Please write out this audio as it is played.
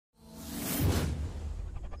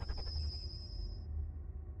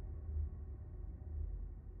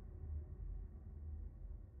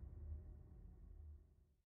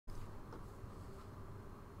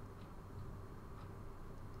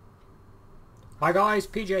Hi guys,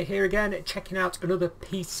 PJ here again, checking out another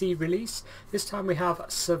PC release. This time we have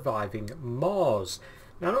Surviving Mars.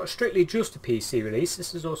 Now, not strictly just a PC release,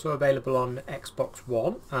 this is also available on Xbox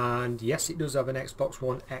One, and yes, it does have an Xbox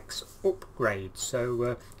One X upgrade, so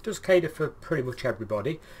it does cater for pretty much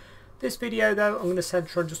everybody. This video though, I'm going to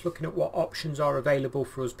centre on just looking at what options are available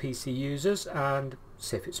for us PC users and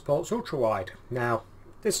see if it supports ultrawide. Now,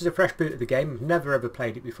 this is a fresh boot of the game. I've never ever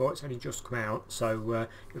played it before. It's only just come out, so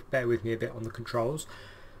just bear with me a bit on the controls.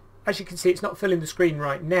 As you can see, it's not filling the screen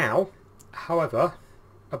right now. However,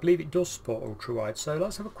 I believe it does support ultrawide. So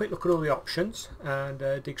let's have a quick look at all the options and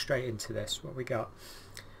dig straight into this. What we got?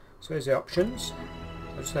 So here's the options.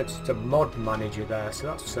 I just noticed a mod manager there, so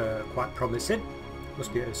that's quite promising.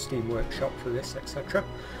 Must be a Steam Workshop for this, etc.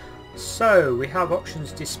 So we have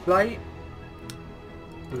options display.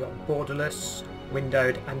 We've got borderless,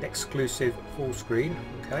 windowed and exclusive full screen.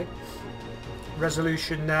 Okay,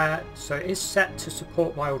 resolution there, so it is set to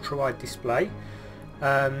support my ultrawide display,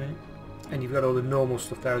 and you've got all the normal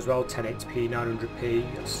stuff there as well. 1080p, 900p,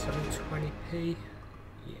 you got 720p.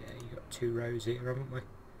 Yeah, you got two rows here, haven't we?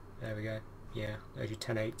 There we go. Yeah, there's your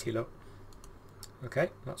 1080. Look, okay,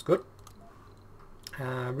 that's good.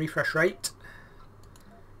 Refresh rate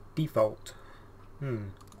default.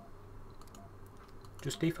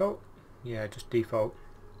 Just default? Yeah, just default.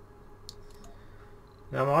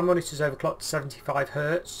 Now my monitor's overclocked to 75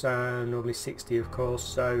 Hz, normally 60 of course,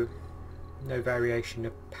 so no variation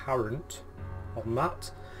apparent on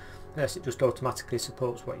that. Yes, it just automatically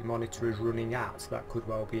supports what your monitor is running at, so that could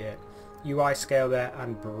well be it. UI scale there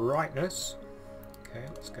and brightness. Okay,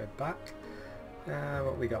 let's go back.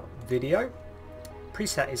 What we got? Video.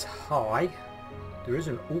 Preset is high. There is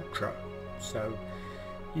an ultra, so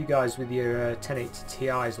you guys with your 1080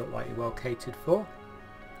 Ti's look like you're well catered for.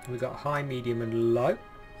 We've got high, medium and low.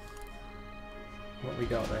 What we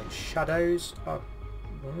got then? Shadows. Oh,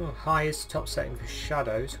 high is the top setting for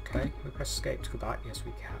shadows. Okay, we press escape to go back. Yes,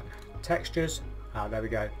 we can. Textures. There we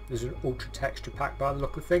go. There's an ultra texture pack by the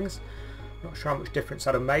look of things. Not sure how much difference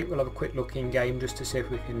that'll make. We'll have a quick look in game just to see if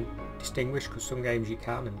we can distinguish, because some games you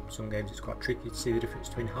can and some games it's quite tricky to see the difference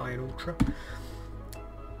between high and ultra.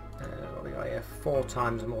 What we got here? 4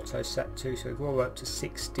 times I'm auto set to, so we go all the way up to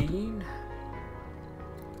 16.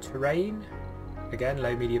 Terrain, again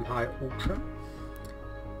low, medium, high, ultra.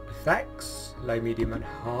 Effects, low, medium and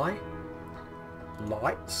high.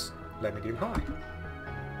 Lights, low, medium, high.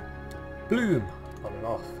 Bloom, on and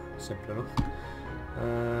off, simple enough.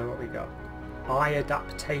 What we got? Eye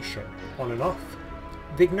adaptation, on and off.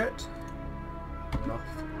 Vignette, on and off.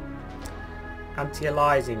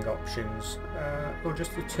 Anti-aliasing options, or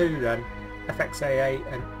just the two then, FXAA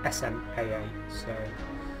and SMAA, so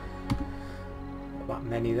not that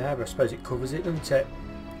many there, but I suppose it covers it, doesn't it?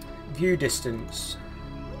 View distance,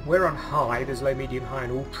 we're on high, there's low, medium, high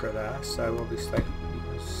and ultra there, so obviously you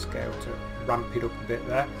can scale to ramp it up a bit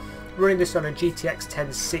there. Running this on a GTX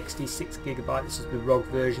 1060 6GB, this is the ROG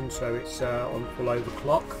version, so it's on full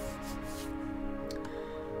overclock,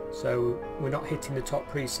 so we're not hitting the top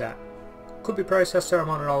preset. Could be processor, I'm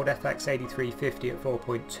on an old FX 8350 at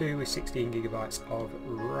 4.2 with 16GB of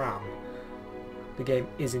RAM. The game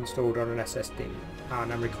is installed on an SSD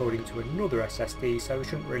and I'm recording to another SSD, so we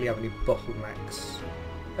shouldn't really have any bottlenecks,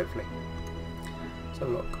 hopefully. So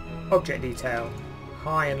look, object detail,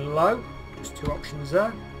 high and low, just two options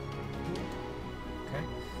there. Okay.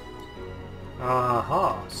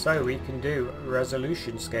 Aha, so we can do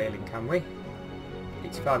resolution scaling, can we?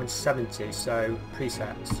 85 and 70, so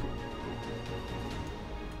presets.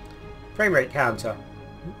 Frame rate counter.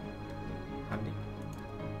 Handy.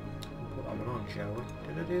 We'll put that one on, shall we?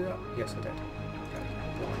 Did I do that? Yes, I did. Okay.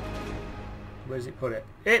 Where does it put it?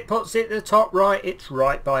 It puts it at the top right. It's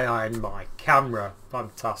right behind my camera.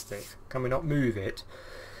 Fantastic. Can we not move it?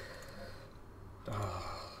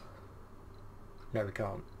 Oh. No, we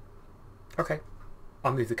can't. Okay.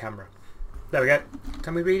 I'll move the camera. There we go.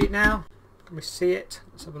 Can we read it now? Can we see it?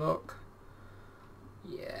 Let's have a look.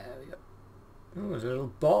 Yeah, we got. Oh, there's a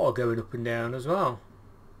little bar going up and down as well.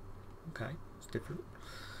 Okay, it's different.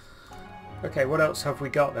 Okay, what else have we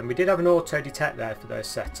got then? We did have an auto detect there for those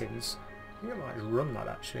settings. I think I might run that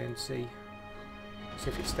actually and see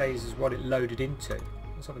if it stays as what it loaded into.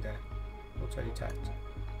 Let's have a go. Auto detect.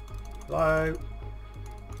 Hello?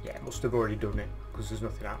 Yeah, it must have already done it because there's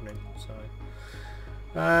nothing happening. So,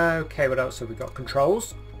 okay, what else have we got?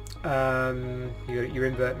 Controls. You got your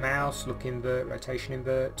invert mouse, look invert, rotation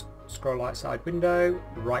invert. Scroll light side window,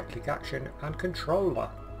 right click action and controller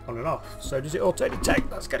on and off. So does it auto detect?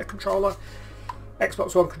 Let's get a controller.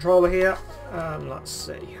 Xbox One controller here, and let's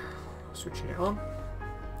see. Switching it on.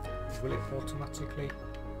 Will it automatically?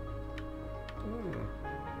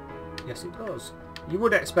 Yes, it does. You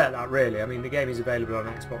would expect that, really. I mean, the game is available on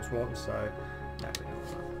Xbox One, so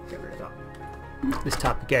get rid of that. This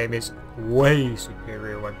type of game is way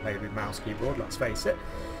superior when played with mouse keyboard, let's face it.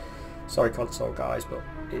 Sorry, console guys, but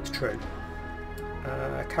it's true.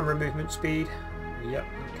 Camera movement speed. Yep,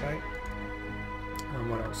 okay. And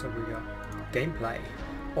what else have we got? Gameplay.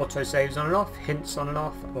 Autosaves on and off, hints on and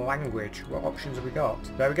off, language. What options have we got?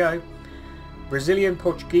 There we go. Brazilian,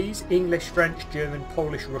 Portuguese, English, French, German,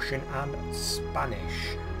 Polish, Russian and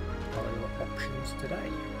Spanish are your options today.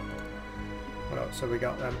 What else have we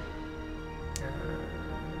got then?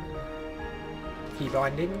 Key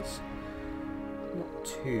bindings. Not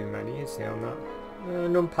too many, is there on that?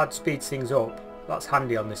 Numpad speeds things up. That's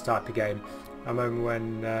handy on this type of game. I remember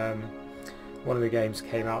when one of the games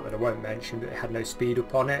came out that I won't mention, but it had no speed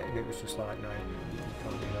up on it, and it was just like, no, you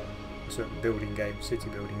can't do that. A certain building game, city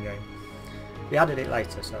building game. We added it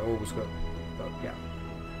later, so all was good. But yeah,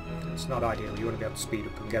 it's not ideal. You want to be able to speed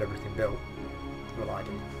up and get everything built. Well, I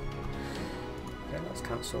do. Okay, let's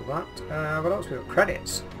cancel that. What else we got?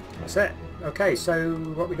 Credits. That's it. Okay, so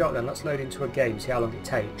what we got then? Let's load into a game, see how long it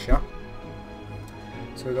takes, yeah?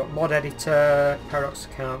 So we've got mod editor, Paradox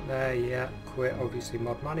account there, yeah. Quit, obviously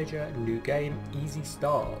mod manager, new game, easy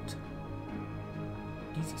start.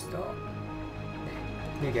 Easy start.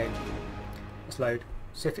 New game. Let's load.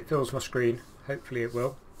 See if it fills my screen. Hopefully it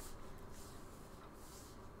will.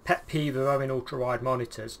 Pet peeve of having ultra-wide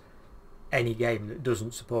monitors. Any game that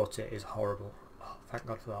doesn't support it is horrible. Oh, thank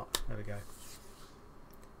God for that. There we go.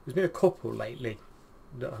 There's been a couple lately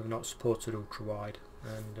that have not supported ultra-wide,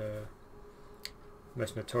 and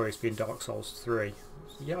most notorious being Dark Souls 3.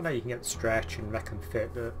 So yeah, I know you can get the stretch and rec and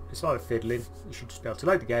fit, but it's a lot of fiddling. You should just be able to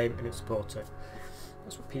load the game and it support it.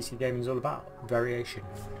 That's what PC gaming is all about. Variation.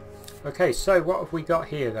 Okay, so what have we got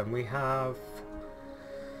here then? We have...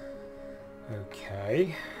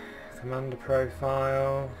 Okay. Commander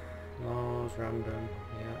profile. Mars, random.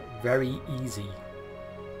 Yeah, very easy.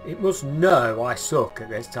 It must know I suck at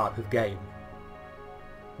this type of game.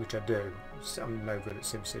 Which I do. I'm no good at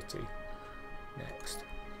SimCity. Next.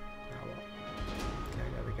 Now what? Okay,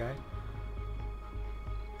 there we go.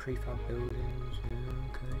 Prefab buildings.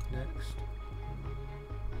 Okay, next.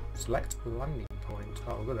 Select landing point.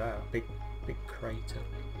 Oh, look at that. Big crater.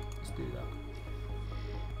 Let's do that.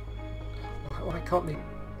 Why can't they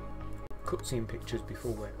cutscene pictures be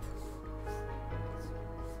full width?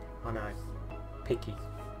 I know. Picky.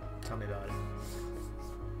 Tell me about it.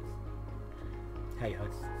 Hey ho.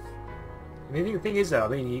 I mean, the thing is though, I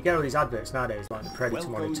mean, you get all these adverts nowadays, like the Predator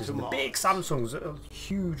monitors and the big Samsungs,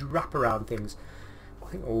 huge wraparound things. I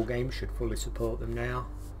think all games should fully support them now.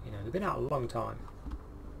 You know, they've been out a long time.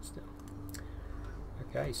 Still.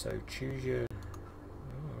 Okay, so choose your...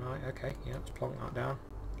 Alright, okay, yeah, let's plonk that down.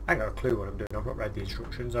 I ain't got a clue what I'm doing, I've not read the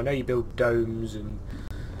instructions. I know you build domes and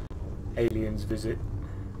aliens visit.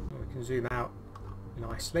 We can zoom out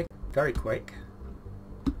nicely, very quick.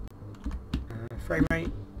 Frame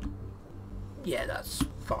rate. Yeah, that's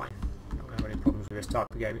fine. I don't have any problems with this type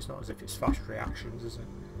of game. It's not as if it's fast reactions, is it?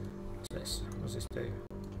 What's this? What does this do?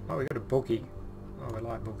 Oh, we've got a buggy. Oh, I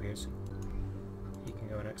like buggies. You can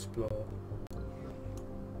go and explore.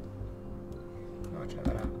 Oh, check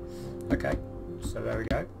that out. Okay, so there we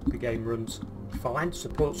go. The game runs fine.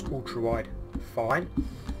 Supports ultra-wide fine.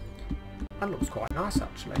 And looks quite nice,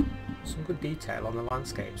 actually. Some good detail on the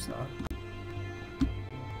landscapes, though.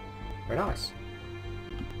 Very nice.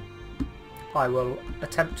 I will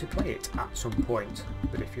attempt to play it at some point,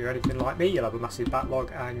 but if you're anything like me, you'll have a massive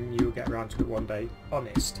backlog and you'll get around to it one day,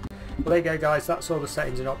 honest. Well, there you go guys, that's all the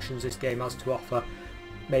settings and options this game has to offer.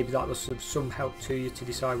 Maybe that was of some help to you to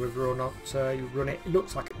decide whether or not you run it. It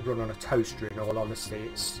looks like it would run on a toaster, in all honesty.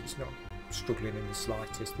 It's not struggling in the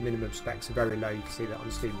slightest. The minimum specs are very low, you can see that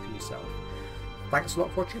on Steam for yourself. Thanks a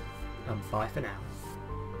lot for watching, and bye for now.